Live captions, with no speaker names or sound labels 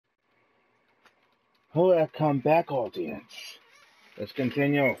Welcome back, audience. Let's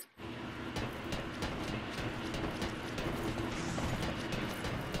continue.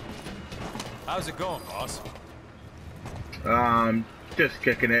 How's it going, boss? Just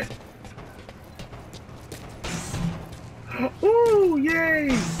kicking it. Ooh,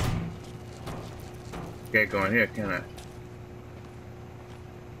 yay! Can't go in here, can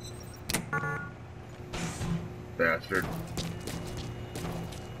I? Bastard.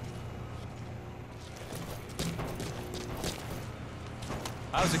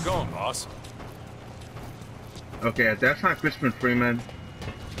 How's it going, boss? Okay, if that's not Crispin Freeman,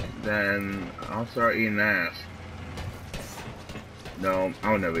 then I'll start eating ass. No,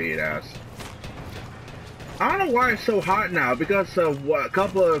 I'll never eat ass. I don't know why it's so hot now, because what, a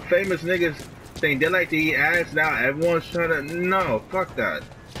couple of famous niggas think they like to eat ass. Now everyone's trying to, no, fuck that.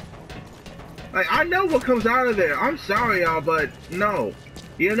 Like, I know what comes out of there. I'm sorry, y'all, but no.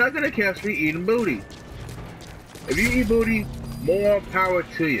 You're not gonna catch me eating booty. If you eat booty, more power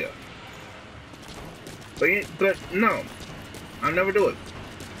to you. But no, I'll never do it.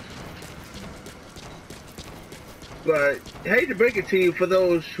 But I hate to break it to you for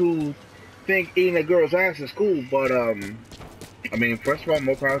those who think eating a girl's ass is cool, but I mean, first of all,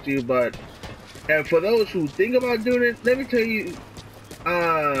 more power to you. But and for those who think about doing it, let me tell you,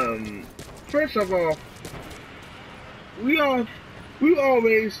 first of all, we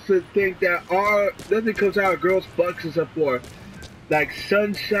always to think that nothing comes out of girls' butts except for like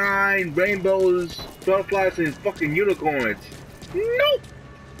sunshine, rainbows, butterflies, and fucking unicorns. Nope.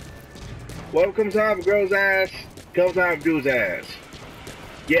 What comes out of a girl's ass comes out of a dude's ass.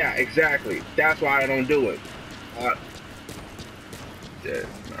 Yeah, exactly. That's why I don't do it. Yeah,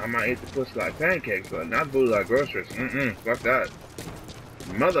 I might eat the pussy like pancakes, but not booty like groceries. Fuck that.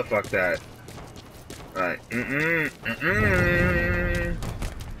 Motherfuck that. Alright.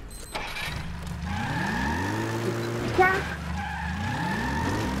 Quack.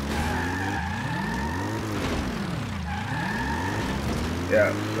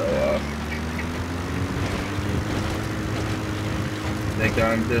 Yeah, so, I think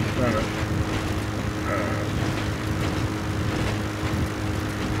I'm just gonna,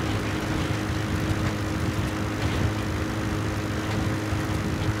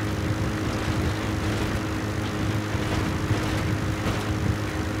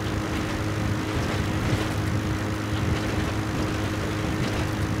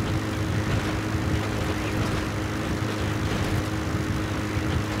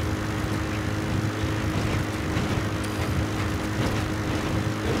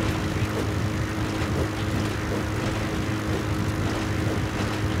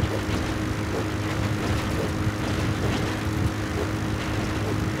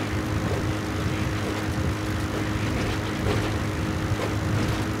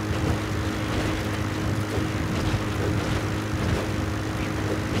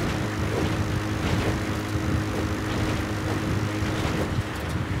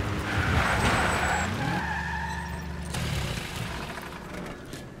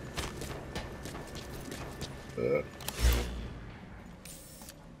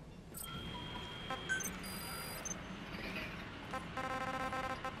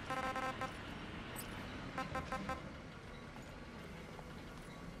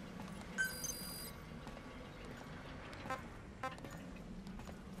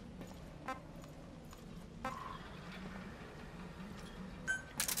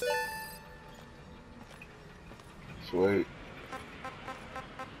 sweet.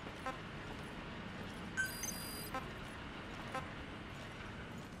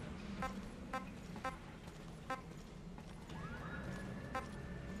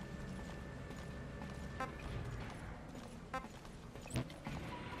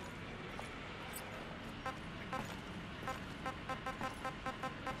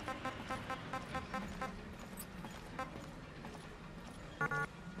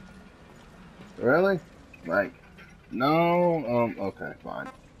 Really? Like, no, okay, fine.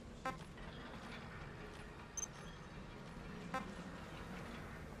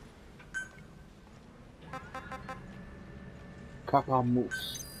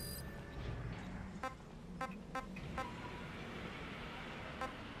 Kakamoose.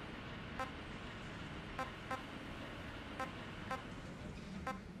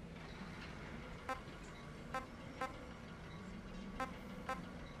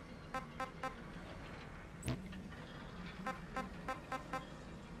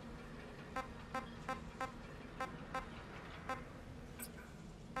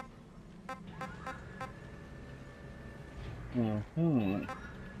 Mm-hmm.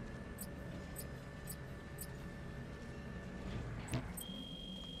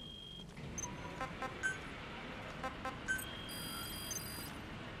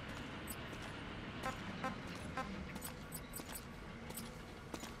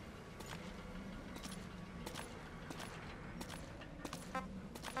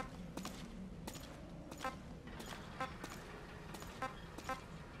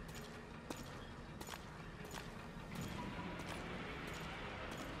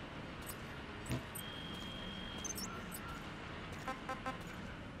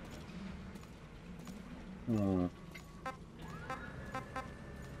 Hmm.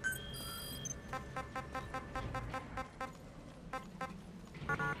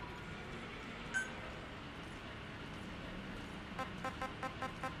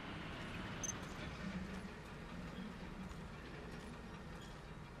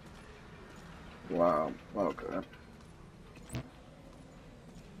 Wow. Okay.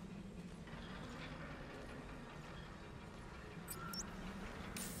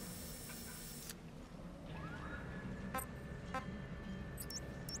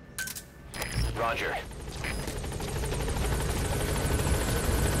 Roger.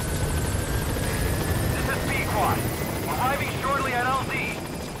 This is Pequod. Arriving shortly at LZ.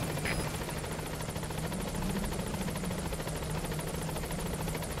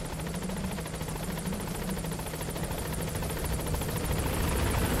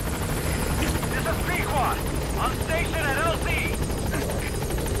 This is Pequod. On station at LZ.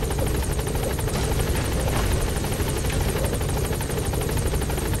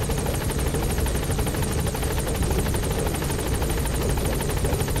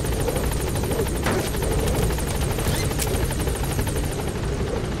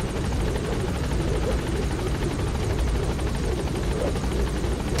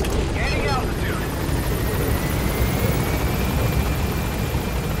 Gaining altitude.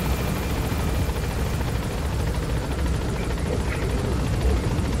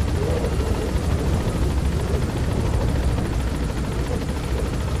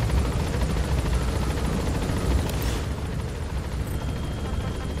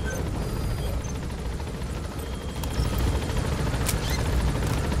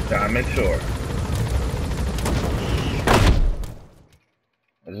 Gotta make sure.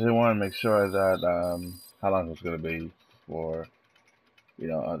 I just want to make sure that how long it's gonna be before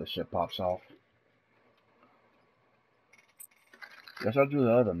the ship pops off. Guess I'll do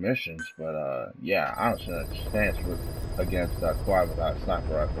the other missions, but yeah, I don't stand a chance against Quad without a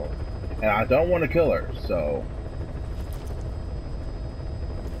sniper rifle, and I don't want to kill her, so.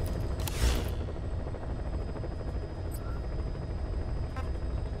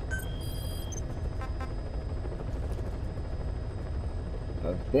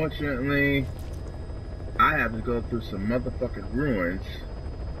 Unfortunately, I have to go through some motherfucking ruins,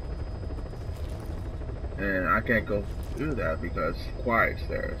 and I can't go through that because Quiet's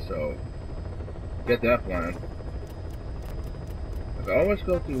there, so get that plan. I can always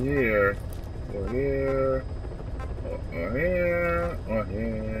go through here, or here, or here, or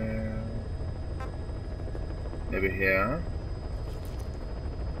here, maybe here.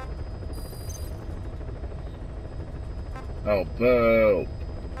 Oh, boo!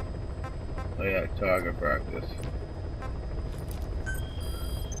 Oh yeah, target practice.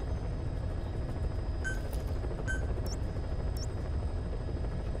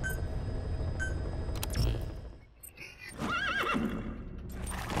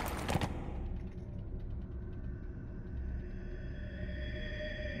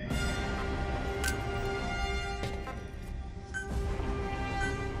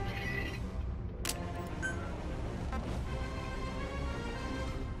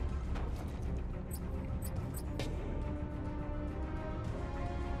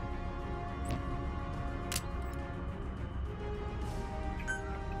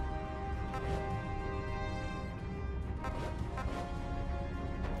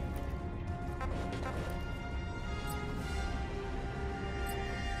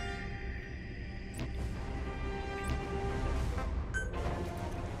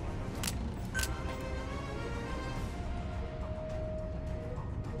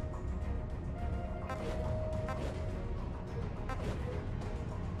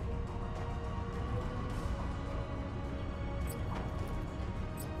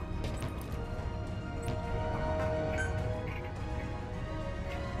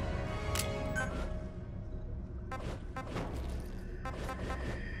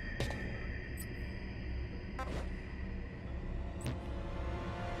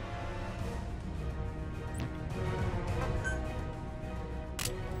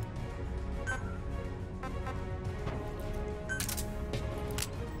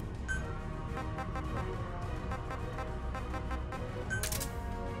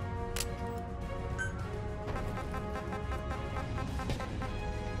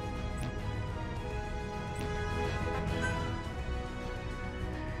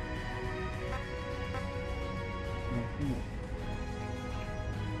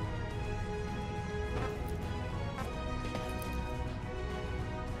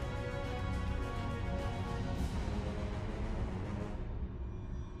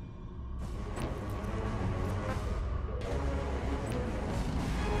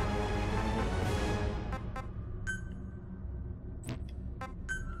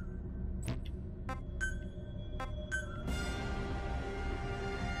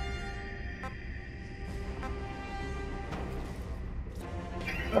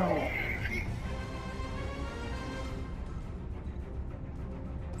 Oh.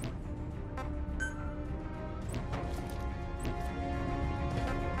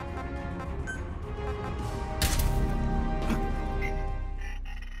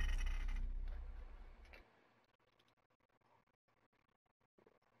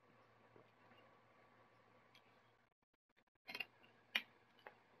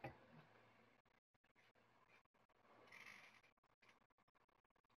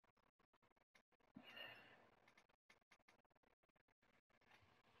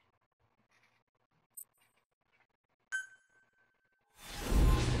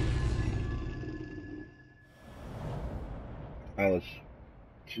 I was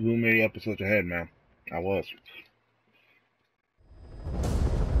too many episodes ahead, man. I was.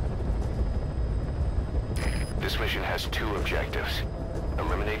 This mission has two objectives.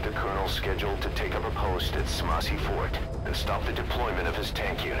 Eliminate the colonel scheduled to take up a post at Smasi Fort, and stop the deployment of his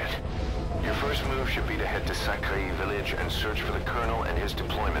tank unit. Your first move should be to head to Sacré village and search for the colonel and his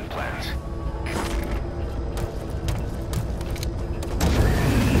deployment plans.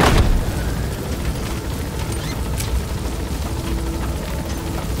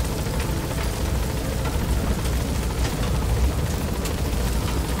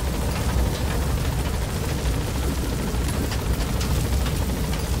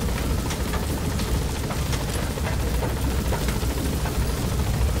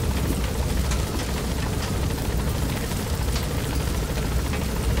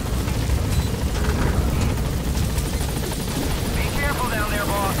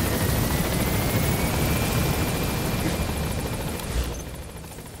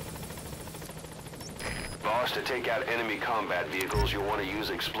 To take out enemy combat vehicles, you'll want to use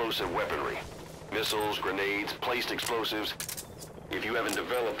explosive weaponry. Missiles, grenades, placed explosives. If you haven't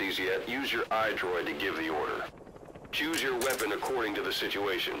developed these yet, use your iDroid to give the order. Choose your weapon according to the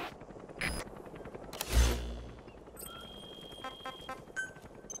situation.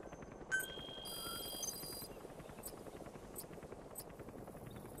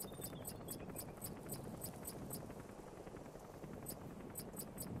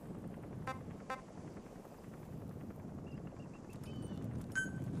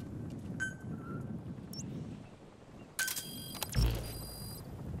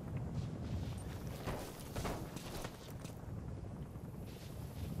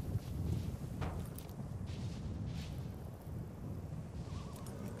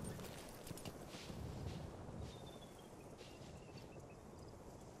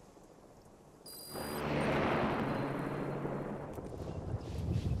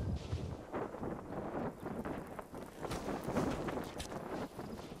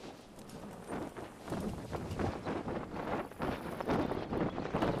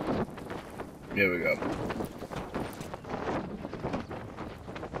 Here we go.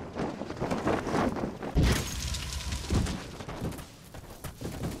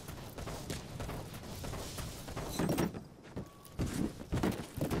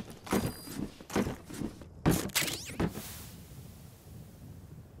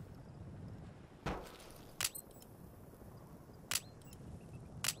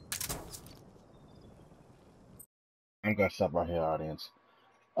 I'm gonna stop right here, audience.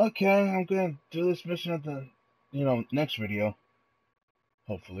 Okay, I'm gonna do this mission at the, next video.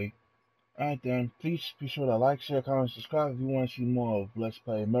 Hopefully. Alright then, please be sure to like, share, comment, subscribe if you want to see more of Let's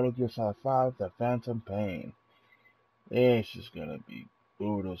Play Metal Gear Solid 5, The Phantom Pain. It's just gonna be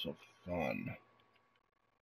brutal, so fun.